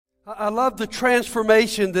I love the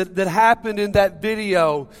transformation that happened in that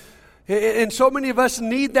video. And so many of us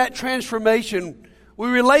need that transformation. We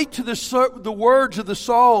relate to the words of the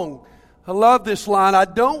song. I love this line. I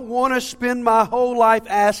don't want to spend my whole life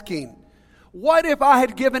asking, what if I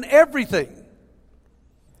had given everything?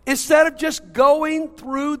 Instead of just going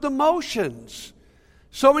through the motions.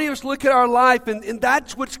 So many of us look at our life and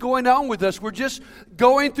that's what's going on with us. We're just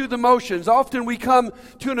going through the motions. Often we come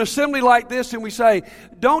to an assembly like this and we say,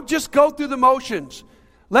 don't just go through the motions.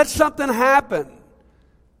 Let something happen.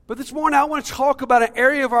 But this morning I want to talk about an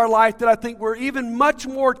area of our life that I think we're even much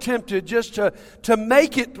more tempted just to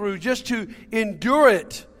make it through, just to endure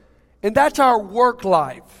it. And that's our work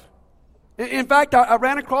life. In fact, I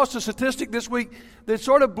ran across a statistic this week that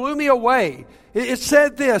sort of blew me away. It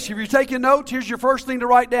said this, if you're taking notes, here's your first thing to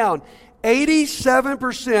write down.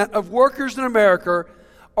 87% of workers in America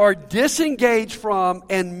are disengaged from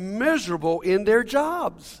and miserable in their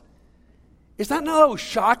jobs. Is that not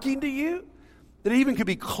shocking to you? That it even could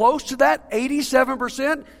be close to that,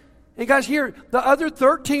 87%? And guys, here, the other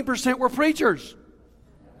 13% were preachers.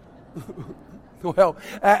 Well,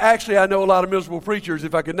 actually, I know a lot of miserable preachers,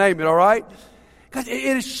 if I could name it, all right? Guys,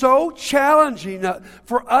 it is so challenging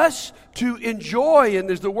for us to enjoy, and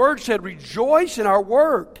as the Word said, rejoice in our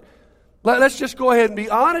work. Let's just go ahead and be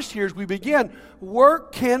honest here as we begin.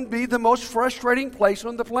 Work can be the most frustrating place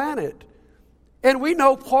on the planet. And we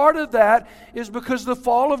know part of that is because of the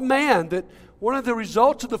fall of man, that one of the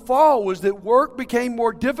results of the fall was that work became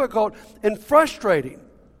more difficult and frustrating.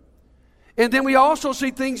 And then we also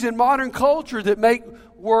see things in modern culture that make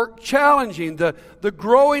work challenging. The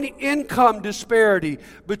growing income disparity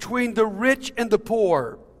between the rich and the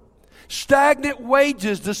poor. Stagnant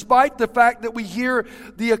wages despite the fact that we hear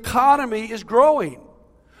the economy is growing.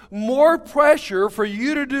 More pressure for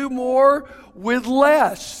you to do more with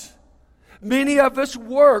less. Many of us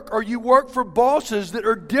work, or you work for bosses that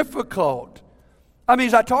are difficult. I mean,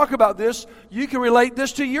 as I talk about this, you can relate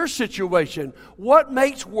this to your situation. What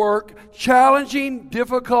makes work challenging,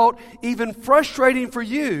 difficult, even frustrating for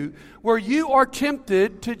you, where you are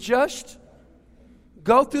tempted to just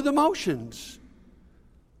go through the motions?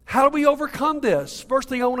 How do we overcome this? First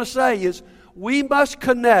thing I want to say is we must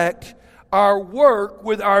connect our work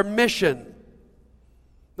with our mission.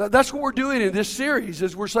 That's what we're doing in this series,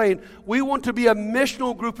 is we're saying we want to be a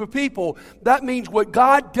missional group of people. That means what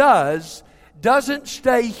God doesn't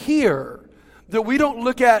stay here. That we don't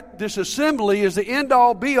look at this assembly as the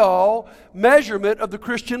end-all, be-all measurement of the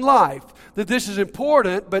Christian life. That this is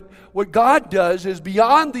important, but what God does is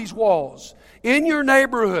beyond these walls, in your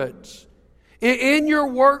neighborhoods, in your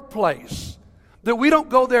workplace, that we don't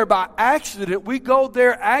go there by accident. We go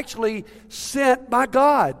there actually sent by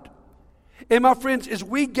God. And my friends, as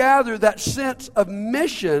we gather that sense of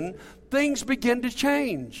mission, things begin to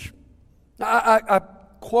change. I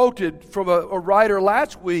quoted from a writer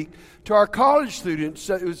last week to our college students.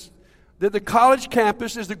 It was that the college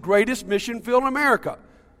campus is the greatest mission field in America.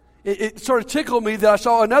 It sort of tickled me that I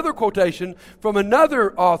saw another quotation from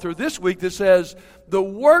another author this week that says, the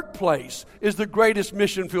workplace is the greatest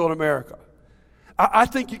mission field in America. I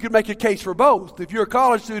think you could make a case for both. If you're a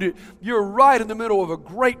college student, you're right in the middle of a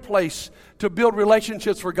great place to build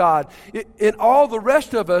relationships for God. And all the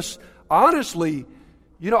rest of us, honestly,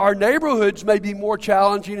 our neighborhoods may be more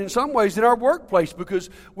challenging in some ways than our workplace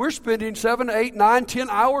because we're spending 7, 8, 9, 10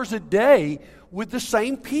 hours a day with the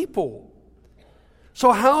same people.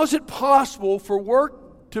 So how is it possible for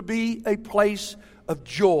work to be a place of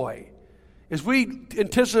joy? As we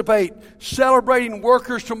anticipate celebrating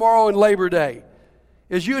workers tomorrow and Labor Day,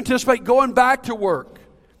 as you anticipate going back to work,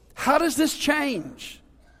 how does this change?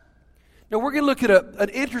 Now we're going to look at an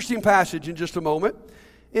interesting passage in just a moment.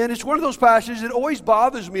 And it's one of those passages that always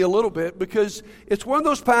bothers me a little bit because it's one of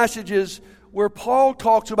those passages where Paul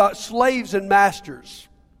talks about slaves and masters.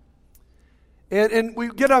 And we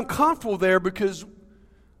get uncomfortable there because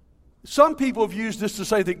some people have used this to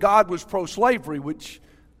say that God was pro-slavery, which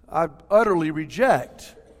I utterly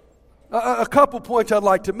reject. A couple points I'd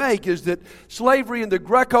like to make is that slavery in the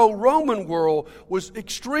Greco-Roman world was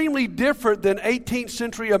extremely different than 18th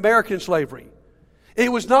century American slavery. It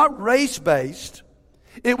was not race-based.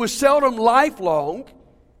 It was seldom lifelong.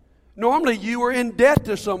 Normally you were in debt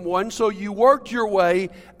to someone, so you worked your way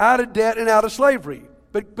out of debt and out of slavery.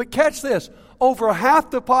 But catch this, over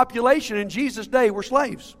half the population in Jesus' day were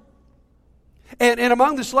slaves. And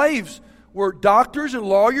among the slaves were doctors and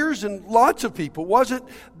lawyers and lots of people. It wasn't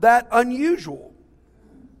that unusual.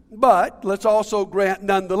 But let's also grant,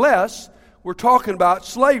 nonetheless, we're talking about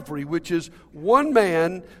slavery, which is one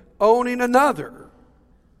man owning another.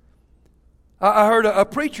 I heard a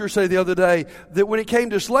preacher say the other day that when it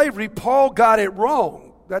came to slavery, Paul got it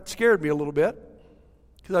wrong. That scared me a little bit,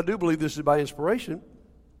 because I do believe this is by inspiration.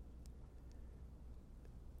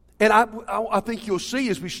 And I think you'll see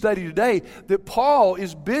as we study today that Paul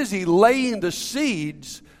is busy laying the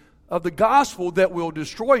seeds of the gospel that will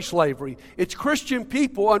destroy slavery. It's Christian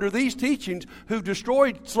people under these teachings who've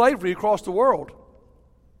destroyed slavery across the world.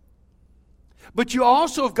 But you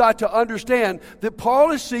also have got to understand that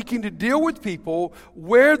Paul is seeking to deal with people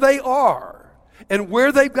where they are and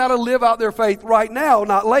where they've got to live out their faith right now,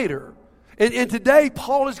 not later. And today,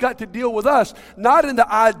 Paul has got to deal with us, not in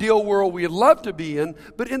the ideal world we'd love to be in,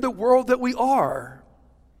 but in the world that we are.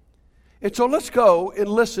 And so let's go and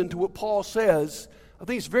listen to what Paul says. I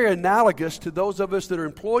think it's very analogous to those of us that are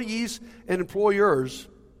employees and employers.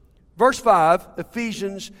 Verse 5,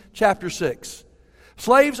 Ephesians chapter 6.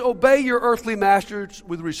 Slaves, obey your earthly masters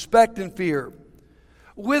with respect and fear,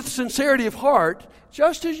 with sincerity of heart,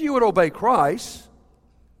 just as you would obey Christ.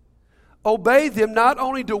 Obey them not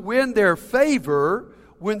only to win their favor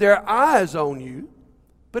when their eyes on you,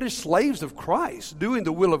 but as slaves of Christ, doing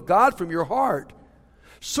the will of God from your heart.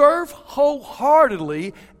 Serve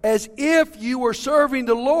wholeheartedly as if you were serving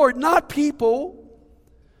the Lord, not people,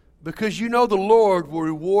 because you know the Lord will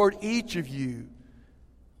reward each of you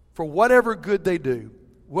for whatever good they do,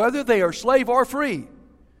 whether they are slave or free.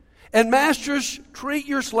 And masters, treat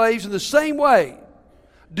your slaves in the same way.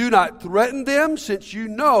 Do not threaten them, since you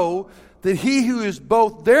know that he who is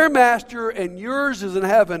both their master and yours is in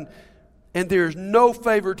heaven, and there is no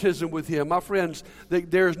favoritism with him. My friends,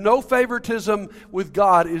 there is no favoritism with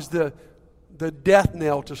God is the death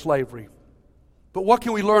knell to slavery. But what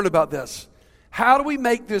can we learn about this? How do we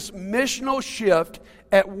make this missional shift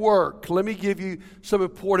at work? Let me give you some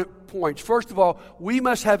important points. First of all, we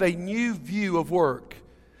must have a new view of work.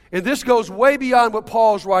 And this goes way beyond what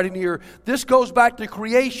Paul's writing here. This goes back to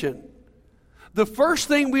creation. The first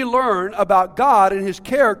thing we learn about God and His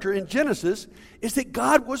character in Genesis is that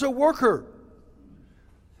God was a worker.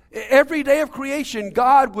 Every day of creation,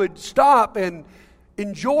 God would stop and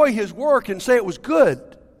enjoy His work and say it was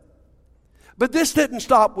good. But this didn't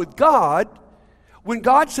stop with God. When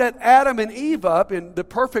God set Adam and Eve up in the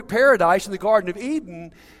perfect paradise in the Garden of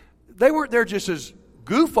Eden, they weren't there just as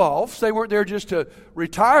goof-offs. They weren't there just to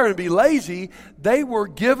retire and be lazy. They were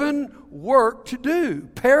given work to do.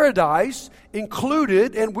 Paradise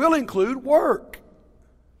included and will include work.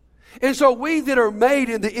 And so we that are made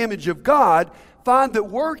in the image of God find that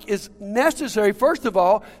work is necessary, first of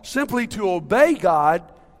all, simply to obey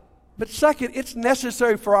God, but second, it's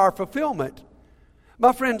necessary for our fulfillment.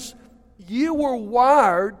 My friends, you were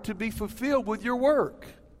wired to be fulfilled with your work.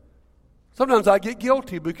 Sometimes I get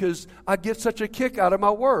guilty because I get such a kick out of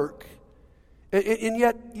my work. And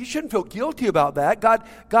yet, you shouldn't feel guilty about that.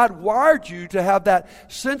 God wired you to have that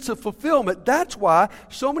sense of fulfillment. That's why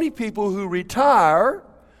so many people who retire,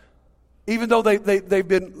 even though they've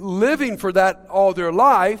been living for that all their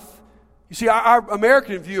life, you see, our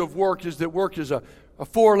American view of work is that work is a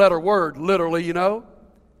four-letter word, literally, you know.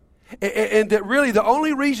 And that really the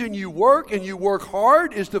only reason you work and you work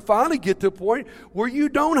hard is to finally get to a point where you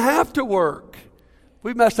don't have to work.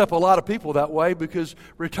 We've messed up a lot of people that way because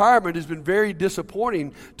retirement has been very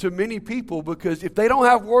disappointing to many people, because if they don't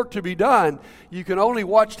have work to be done, you can only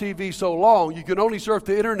watch TV so long, you can only surf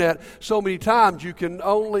the internet so many times, you can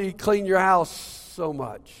only clean your house so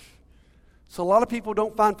much. So a lot of people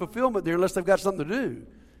don't find fulfillment there unless they've got something to do.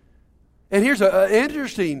 And here's an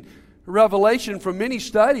interesting revelation from many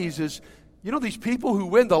studies is, you know, these people who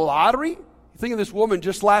win the lottery. Think of this woman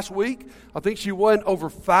just last week. I think she won over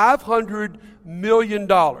 $500 million.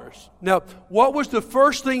 Now, what was the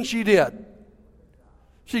first thing she did?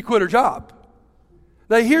 She quit her job.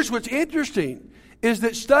 Now, here's what's interesting, is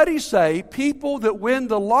that studies say people that win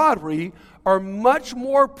the lottery are much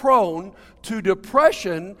more prone to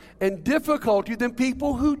depression and difficulty than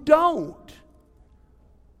people who don't.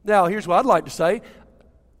 Now, here's what I'd like to say.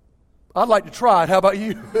 I'd like to try it. How about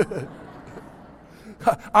you?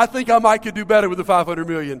 I think I might could do better with the $500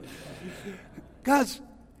 million. Guys,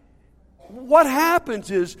 what happens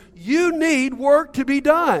is you need work to be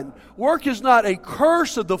done. Work is not a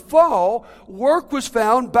curse of the fall. Work was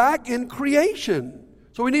found back in creation.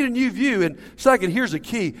 So we need a new view. And second, here's the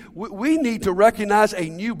key. We need to recognize a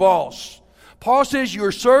new boss. Paul says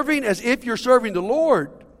you're serving as if you're serving the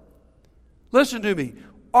Lord. Listen to me.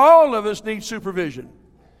 All of us need supervision.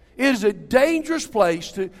 It is a dangerous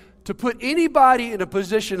place to put anybody in a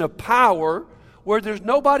position of power where there's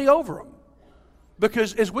nobody over them.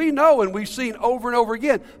 Because as we know and we've seen over and over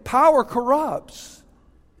again, power corrupts.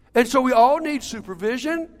 And so we all need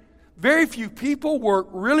supervision. Very few people work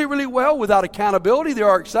really, really well without accountability. There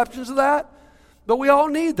are exceptions to that, but we all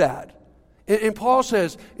need that. And Paul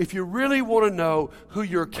says, if you really want to know who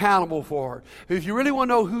you're accountable for, if you really want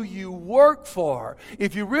to know who you work for,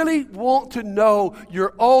 if you really want to know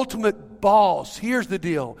your ultimate boss, here's the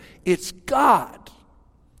deal. It's God.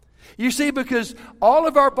 You see, because all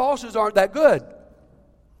of our bosses aren't that good.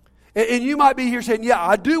 And you might be here saying, yeah,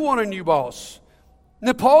 I do want a new boss.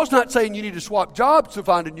 Now, Paul's not saying you need to swap jobs to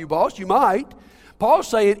find a new boss. You might. Paul's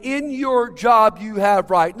saying in your job you have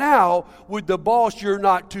right now with the boss you're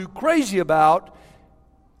not too crazy about,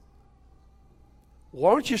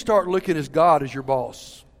 why don't you start looking at God as your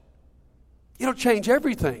boss? It'll change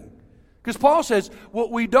everything. Because Paul says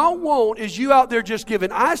what we don't want is you out there just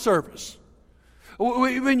giving eye service.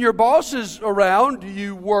 When your boss is around,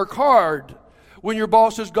 you work hard. When your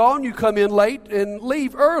boss is gone, you come in late and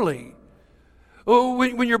leave early.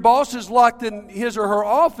 When your boss is locked in his or her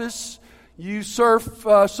office, you surf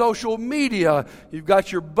social media. You've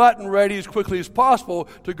got your button ready as quickly as possible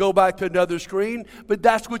to go back to another screen, but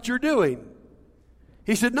that's what you're doing.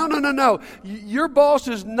 He said, no. Your boss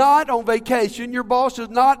is not on vacation. Your boss is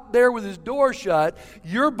not there with his door shut.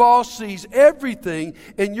 Your boss sees everything,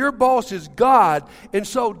 and your boss is God. And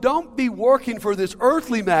so don't be working for this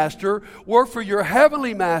earthly master. Work for your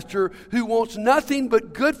heavenly master who wants nothing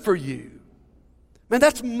but good for you. Man,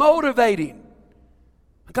 that's motivating.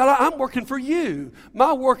 God, I'm working for you.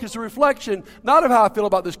 My work is a reflection not of how I feel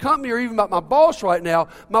about this company or even about my boss right now.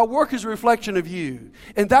 My work is a reflection of you.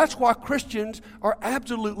 And that's why Christians are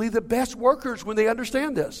absolutely the best workers when they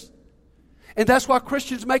understand this. And that's why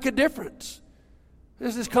Christians make a difference.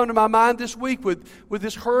 This has come to my mind this week with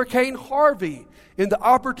this Hurricane Harvey and the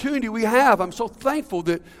opportunity we have. I'm so thankful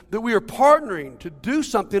that we are partnering to do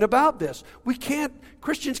something about this.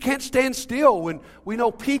 Christians can't stand still when we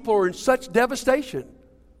know people are in such devastation.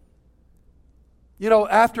 You know,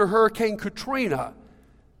 after Hurricane Katrina,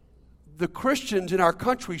 the Christians in our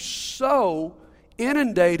country so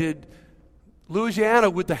inundated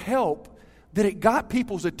Louisiana with the help that it got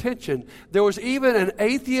people's attention. There was even an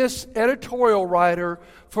atheist editorial writer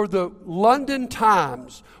for the London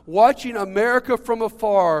Times, watching America from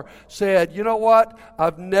afar, said, you know what?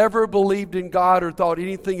 I've never believed in God or thought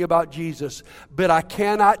anything about Jesus, but I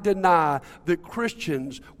cannot deny that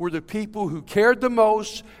Christians were the people who cared the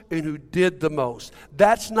most and who did the most.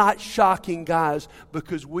 That's not shocking, guys,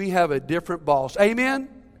 because we have a different boss. Amen?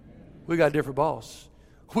 We got a different boss.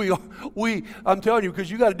 I'm telling you, because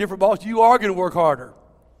you got a different boss, you are going to work harder.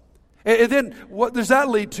 And then what does that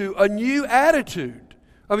lead to? A new attitude.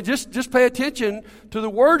 I mean, just pay attention to the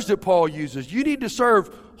words that Paul uses. You need to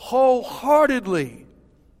serve wholeheartedly.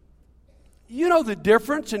 You know the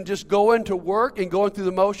difference in just going to work and going through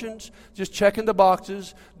the motions, just checking the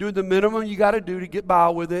boxes, doing the minimum you got to do to get by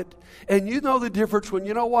with it. And you know the difference when,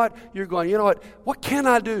 you know what, you're going, you know what can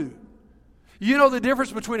I do? You know the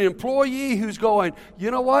difference between an employee who's going,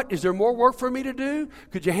 you know what, is there more work for me to do?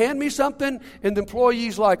 Could you hand me something? And the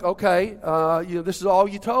employee's like, okay, this is all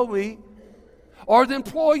you told me. Or the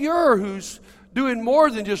employer who's doing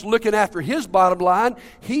more than just looking after his bottom line.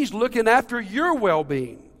 He's looking after your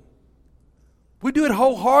well-being. We do it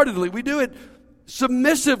wholeheartedly. We do it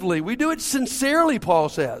submissively. We do it sincerely, Paul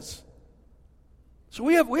says. So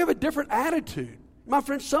we have a different attitude. My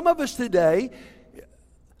friends, some of us today,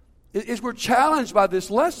 as we're challenged by this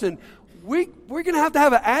lesson, we're going to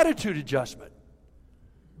have an attitude adjustment.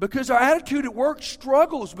 Because our attitude at work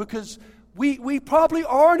struggles because we probably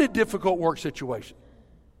are in a difficult work situation.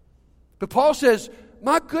 But Paul says,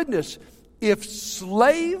 my goodness, if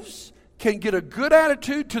slaves can get a good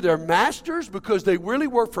attitude to their masters because they really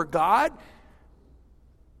work for God,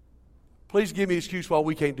 please give me an excuse why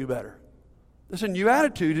we can't do better. It's a new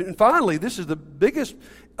attitude. And finally, this is the biggest,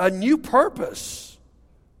 a new purpose.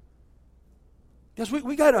 Because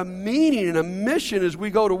we got a meaning and a mission as we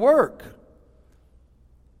go to work.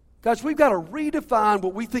 Guys, we've got to redefine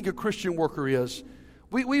what we think a Christian worker is.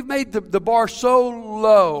 We've made the bar so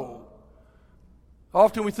low.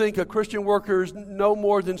 Often we think a Christian worker is no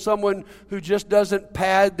more than someone who just doesn't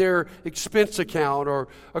pad their expense account, or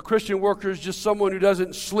a Christian worker is just someone who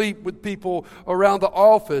doesn't sleep with people around the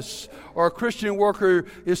office, or a Christian worker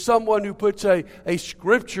is someone who puts a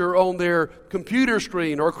scripture on their computer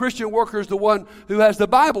screen, or a Christian worker is the one who has the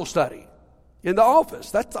Bible study in the office.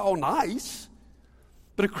 That's all nice.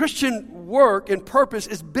 But a Christian work and purpose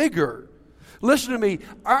is bigger. Listen to me.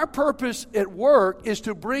 Our purpose at work is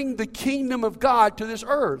to bring the kingdom of God to this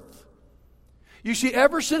earth. You see,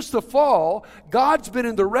 ever since the fall, God's been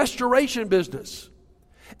in the restoration business.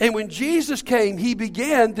 And when Jesus came, He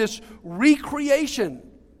began this recreation.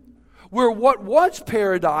 where what was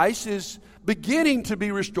paradise is beginning to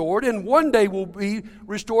be restored and one day will be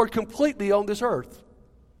restored completely on this earth.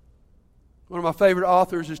 One of my favorite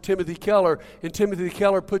authors is Timothy Keller, and Timothy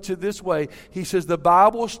Keller puts it this way. He says, the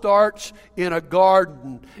Bible starts in a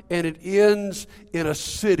garden and it ends in a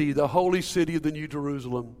city, the holy city of the New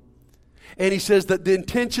Jerusalem. And he says that the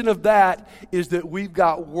intention of that is that we've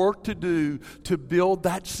got work to do to build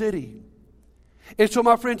that city. And so,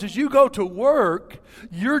 my friends, as you go to work,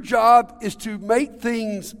 your job is to make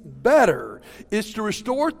things better. It's to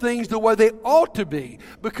restore things the way they ought to be.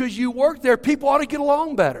 Because you work there, people ought to get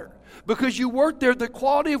along better. Because you work there, the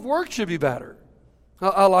quality of work should be better.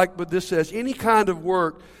 I like what this says. Any kind of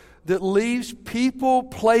work that leaves people,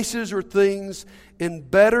 places, or things in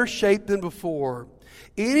better shape than before.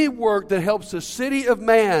 Any work that helps the city of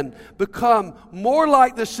man become more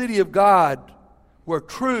like the city of God, where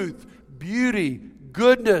truth, beauty,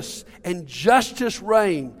 goodness, and justice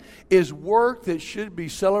reign, is work that should be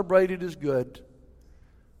celebrated as good.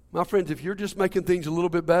 My friends, if you're just making things a little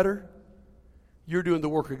bit better, you're doing the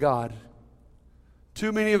work of God.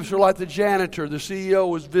 Too many of us are like the janitor. The CEO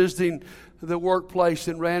was visiting the workplace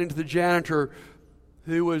and ran into the janitor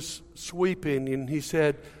who was sweeping, and he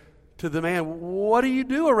said to the man, "What do you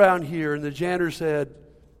do around here?" And the janitor said,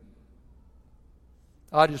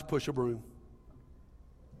 "I just push a broom.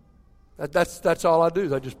 That's all I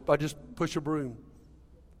do. I just push a broom."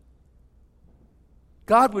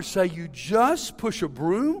 God would say, "You just push a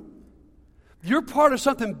broom? You're part of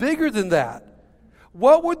something bigger than that."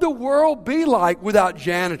 What would the world be like without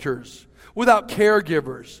janitors, without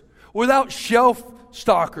caregivers, without shelf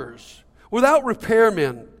stockers, without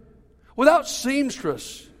repairmen, without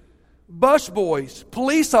seamstress, busboys,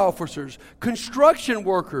 police officers, construction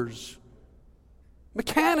workers,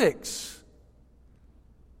 mechanics?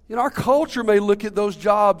 You know, our culture may look at those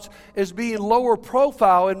jobs as being lower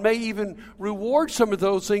profile and may even reward some of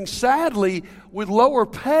those things, sadly, with lower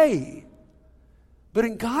pay. But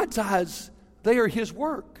in God's eyes, they are His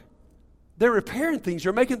work. They're repairing things.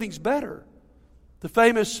 They're making things better. The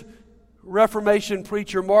famous Reformation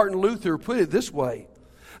preacher Martin Luther put it this way: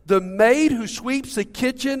 the maid who sweeps the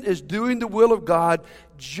kitchen is doing the will of God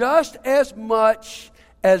just as much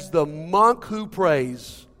as the monk who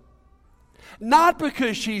prays. Not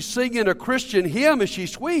because she's singing a Christian hymn as she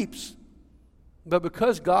sweeps, but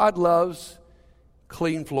because God loves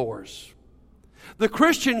clean floors. The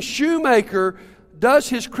Christian shoemaker does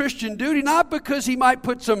his Christian duty not because he might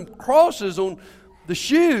put some crosses on the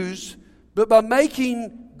shoes, but by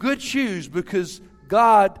making good shoes, because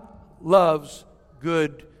God loves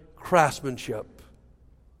good craftsmanship.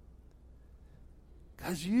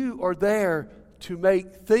 Because you are there to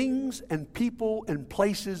make things and people and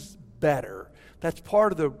places better. That's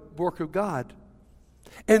part of the work of God.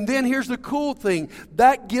 And then here's the cool thing.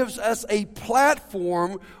 That gives us a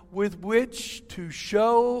platform with which to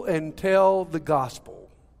show and tell the gospel.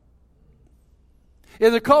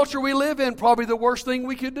 In the culture we live in, probably the worst thing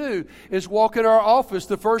we could do is walk in our office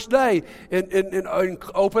the first day and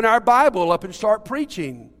open our Bible up and start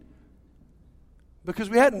preaching. Because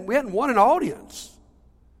we hadn't won an audience.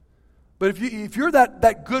 But if you're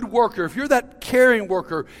that good worker, if you're that caring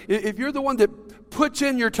worker, if you're the one that puts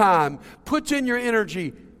in your time, puts in your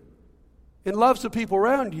energy, and loves the people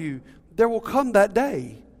around you, there will come that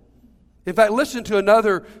day. In fact, listen to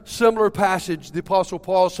another similar passage. The Apostle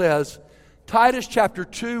Paul says, Titus chapter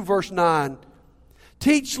 2, verse 9,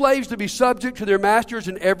 "Teach slaves to be subject to their masters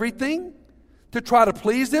in everything, to try to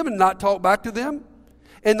please them and not talk back to them,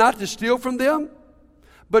 and not to steal from them,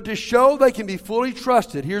 but to show they can be fully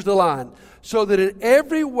trusted." Here's the line: "So that in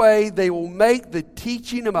every way they will make the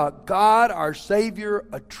teaching about God our Savior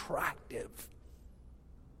attractive."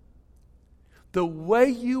 The way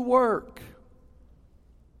you work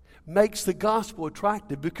makes the gospel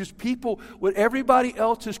attractive, because people, when everybody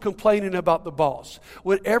else is complaining about the boss,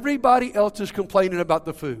 when everybody else is complaining about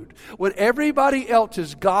the food, when everybody else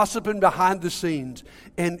is gossiping behind the scenes,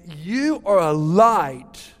 and you are a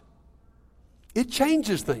light, it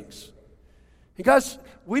changes things. And guys,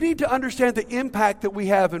 we need to understand the impact that we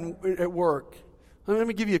have at work. Let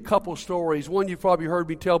me give you a couple stories. One you've probably heard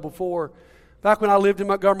me tell before. Back when I lived in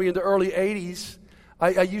Montgomery in the early 80s,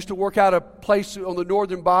 I used to work out a place on the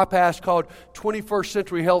northern bypass called 21st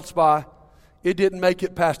Century Health Spa. It didn't make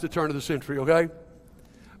it past the turn of the century, okay?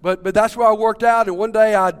 But that's where I worked out, and one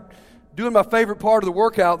day doing my favorite part of the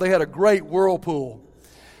workout, they had a great whirlpool.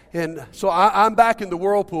 And so I'm back in the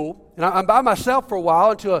whirlpool, and I'm by myself for a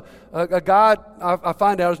while until a guy, I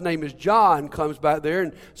find out his name is John, comes back there.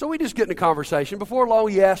 And so we just get in a conversation. Before long,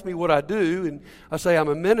 he asks me what I do, and I say I'm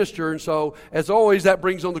a minister. And so, as always, that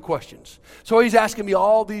brings on the questions. So he's asking me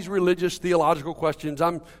all these religious, theological questions.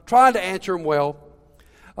 I'm trying to answer them well.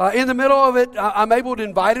 In the middle of it, I'm able to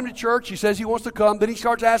invite him to church. He says he wants to come. Then he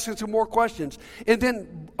starts asking some more questions. And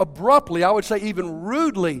then abruptly, I would say even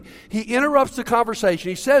rudely, he interrupts the conversation.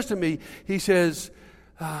 He says to me, he says,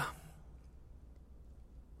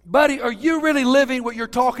 buddy, are you really living what you're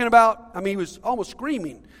talking about? I mean, he was almost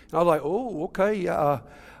screaming. And I was like, oh, okay.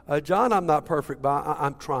 John, I'm not perfect, but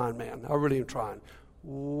I'm trying, man. I really am trying.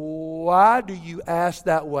 Why do you ask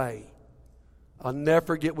that way? I'll never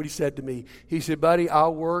forget what he said to me. He said, buddy, I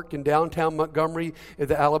work in downtown Montgomery at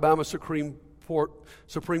the Alabama Supreme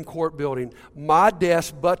Court building. My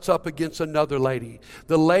desk butts up against another lady.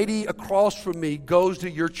 The lady across from me goes to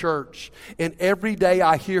your church, and every day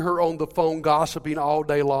I hear her on the phone gossiping all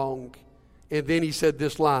day long. And then he said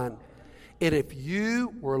this line, and if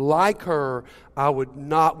you were like her, I would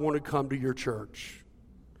not want to come to your church.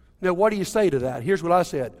 Now, what do you say to that? Here's what I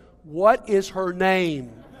said. What is her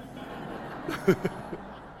name?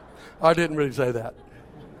 I didn't really say that.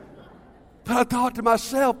 But I thought to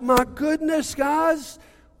myself, my goodness, guys,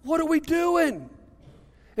 what are we doing?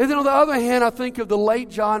 And then on the other hand, I think of the late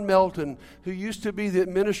John Melton, who used to be the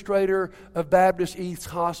administrator of Baptist East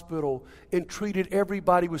Hospital and treated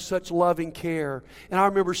everybody with such loving care. And I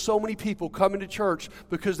remember so many people coming to church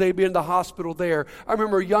because they'd been in the hospital there. I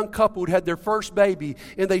remember a young couple who had their first baby,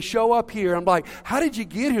 and they show up here. I'm like, how did you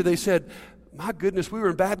get here? They said, my goodness, we were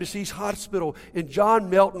in Baptist East Hospital, and John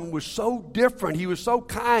Melton was so different. He was so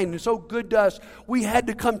kind and so good to us. We had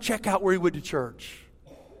to come check out where he went to church.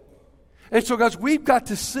 And so, guys, we've got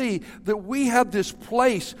to see that we have this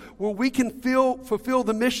place where we can fulfill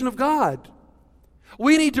the mission of God.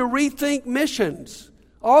 We need to rethink missions.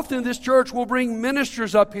 Often this church will bring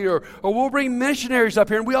ministers up here, or we'll bring missionaries up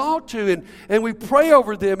here, and we ought to, and we pray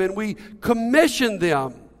over them, and we commission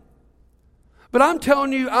them. But I'm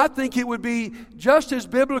telling you, I think it would be just as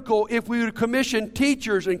biblical if we would commission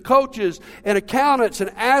teachers and coaches and accountants and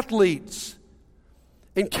athletes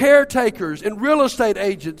and caretakers and real estate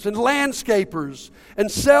agents and landscapers and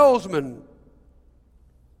salesmen,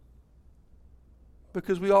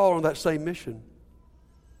 because we all are on that same mission.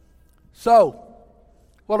 So,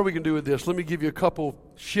 what are we going to do with this? Let me give you a couple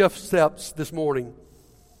shift steps this morning.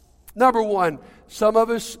 Number one, some of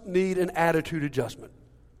us need an attitude adjustment.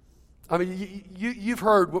 I mean, you've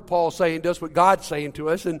heard what Paul's saying, does what God's saying to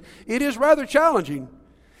us, and it is rather challenging.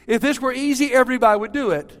 If this were easy, everybody would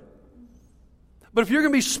do it. But if you're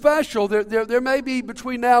going to be special, there may be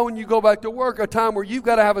between now and you go back to work a time where you've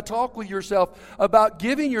got to have a talk with yourself about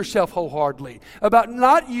giving yourself wholeheartedly, about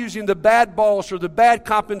not using the bad boss or the bad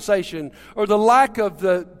compensation or the lack of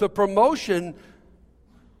the promotion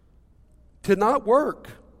to not work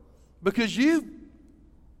because you've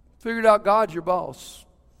figured out God's your boss.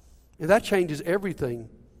 And that changes everything.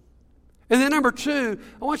 And then number two,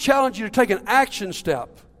 I want to challenge you to take an action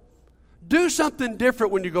step. Do something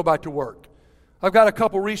different when you go back to work. I've got a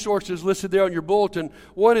couple resources listed there on your bulletin.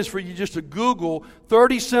 One is for you just to Google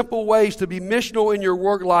 30 simple ways to be missional in your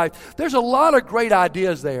work life. There's a lot of great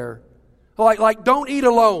ideas there. Like don't eat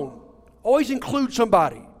alone. Always include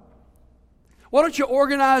somebody. Why don't you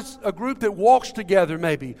organize a group that walks together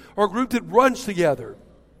maybe, or a group that runs together?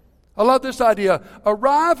 I love this idea.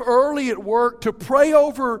 Arrive early at work to pray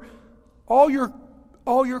over all your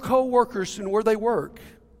co-workers and where they work.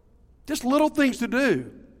 Just little things to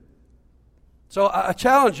do. So I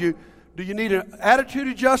challenge you, do you need an attitude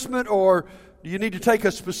adjustment or do you need to take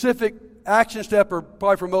a specific action step, or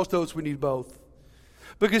probably for most of us we need both?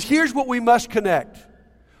 Because here's what we must connect.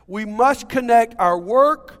 We must connect our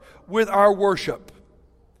work with our worship.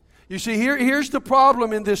 You see, here's the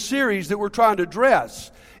problem in this series that we're trying to address,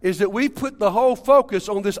 is that we put the whole focus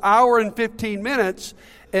on this hour and 15 minutes,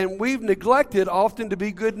 and we've neglected often to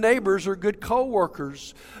be good neighbors or good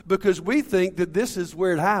co-workers because we think that this is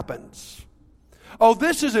where it happens. Oh,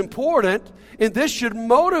 this is important, and this should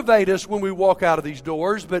motivate us when we walk out of these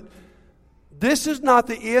doors, but this is not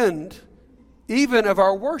the end even of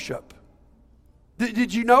our worship.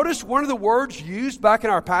 Did you notice one of the words used back in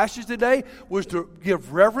our passage today was to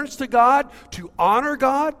give reverence to God, to honor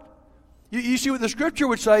God? You see what the scripture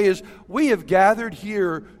would say is, we have gathered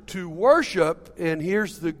here to worship, and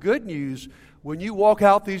here's the good news. When you walk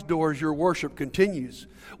out these doors, your worship continues.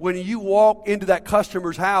 When you walk into that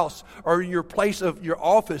customer's house or in your place of your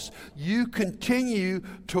office, you continue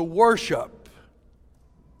to worship.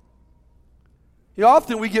 You know,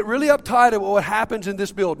 often we get really uptight about what happens in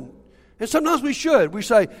this building. And sometimes we should. We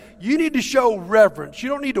say, you need to show reverence. You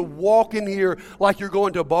don't need to walk in here like you're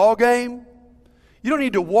going to a ball game. You don't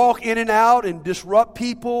need to walk in and out and disrupt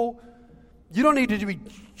people. You don't need to be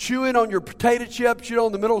chewing on your potato chips,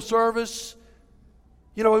 in the middle of service.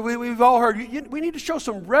 You know, we've all heard, we need to show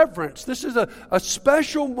some reverence. This is a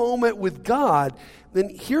special moment with God. Then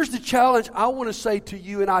here's the challenge I want to say to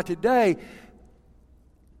you and I today.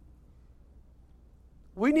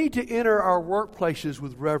 We need to enter our workplaces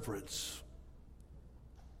with reverence.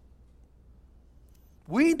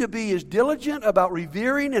 We need to be as diligent about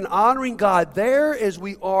revering and honoring God there as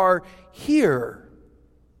we are here.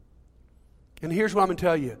 And here's what I'm going to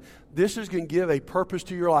tell you. This is going to give a purpose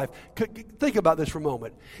to your life. Think about this for a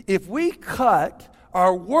moment. If we cut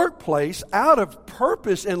our workplace out of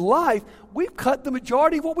purpose in life, we've cut the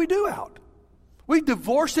majority of what we do out. We've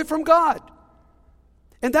divorced it from God.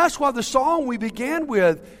 And that's why the song we began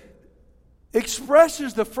with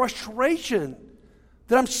expresses the frustration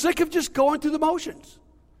that I'm sick of just going through the motions.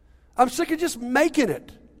 I'm sick of just making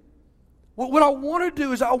it. What I want to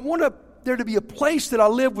do is I want there to be a place that I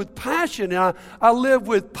live with passion, and I live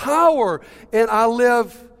with power, and I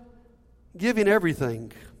live giving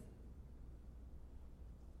everything.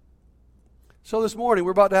 So this morning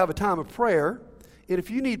we're about to have a time of prayer, and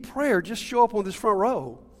if you need prayer, just show up on this front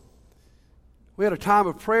row. We had a time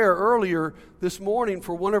of prayer earlier this morning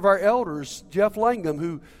for one of our elders, Jeff Langham,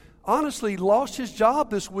 who honestly lost his job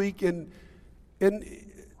this week, and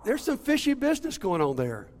there's some fishy business going on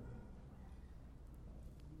there.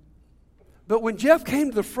 But when Jeff came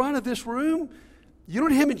to the front of this room, you know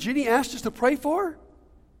what him and Jenny asked us to pray for?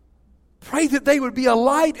 Pray that they would be a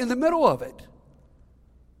light in the middle of it.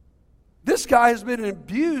 This guy has been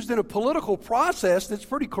abused in a political process that's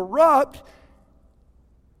pretty corrupt,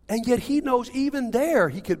 and yet he knows even there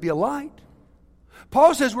he could be a light.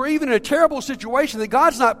 Paul says we're even in a terrible situation that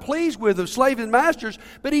God's not pleased with of slaves and masters,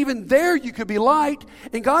 but even there you could be light.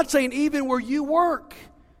 And God's saying even where you work,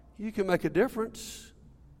 you can make a difference.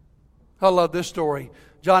 I love this story.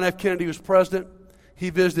 John F. Kennedy was president.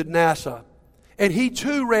 He visited NASA. And he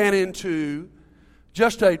too ran into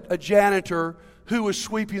just a janitor who was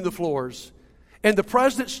sweeping the floors. And the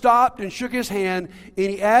president stopped and shook his hand, and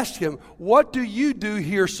he asked him, "What do you do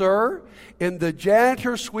here, sir?" And the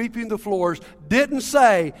janitor sweeping the floors didn't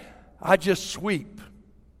say, "I just sweep."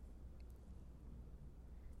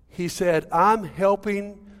 He said, "I'm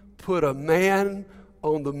helping put a man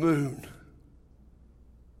on the moon."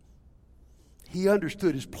 He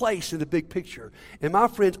understood his place in the big picture. And my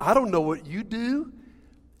friends, I don't know what you do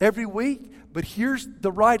every week, but here's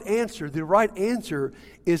the right answer. The right answer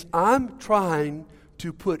is I'm trying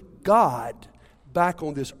to put God back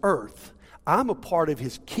on this earth. I'm a part of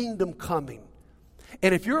His kingdom coming.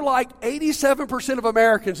 And if you're like 87% of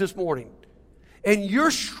Americans this morning, and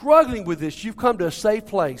you're struggling with this, you've come to a safe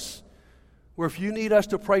place where if you need us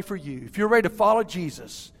to pray for you, if you're ready to follow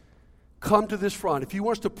Jesus, come to this front. If you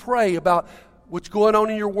want us to pray about what's going on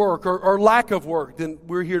in your work or lack of work, then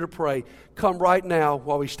we're here to pray. Come right now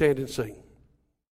while we stand and sing.